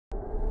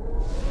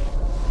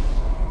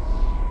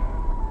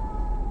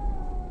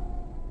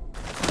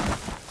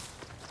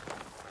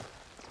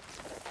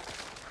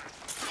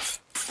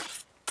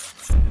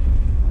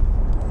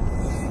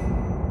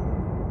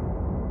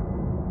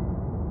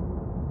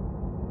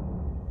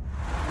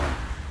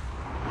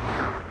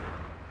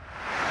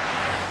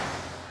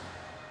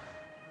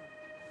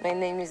My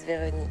name is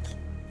Véronique.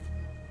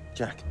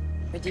 Jack.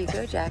 Where do you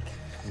go, Jack?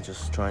 I'm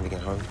just trying to get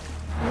home.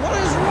 What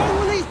is wrong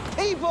with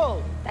these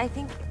people? I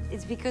think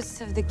it's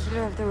because of the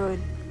killer of the road.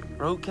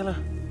 Road killer?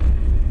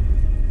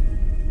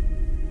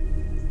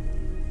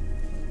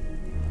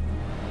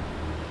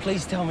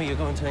 Please tell me you're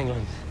going to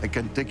England. I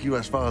can take you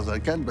as far as I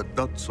can, but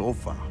not so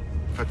far.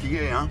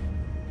 Fatigué, hein?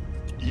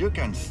 You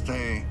can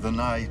stay the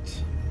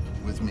night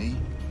with me.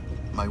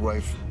 My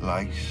wife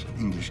likes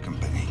English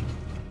company.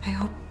 I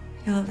hope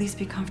you'll at least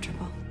be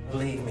comfortable.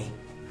 Believe me,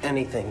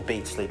 anything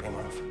beats sleeping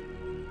rough.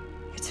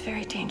 It's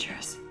very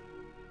dangerous.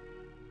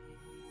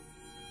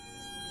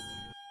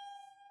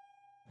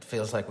 It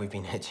feels like we've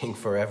been hitching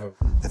forever.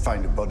 They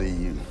find a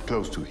body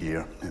close to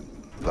here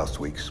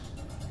last week's.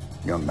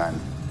 Young man.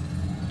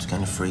 It's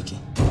kind of freaky.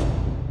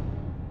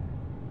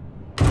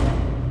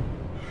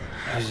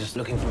 I was just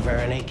looking for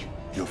Véronique.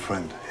 Your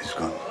friend is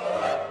gone.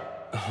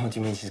 What do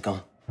you mean she's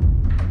gone?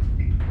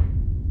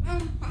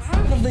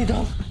 What have they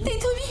done? They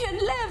told me you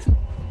had left.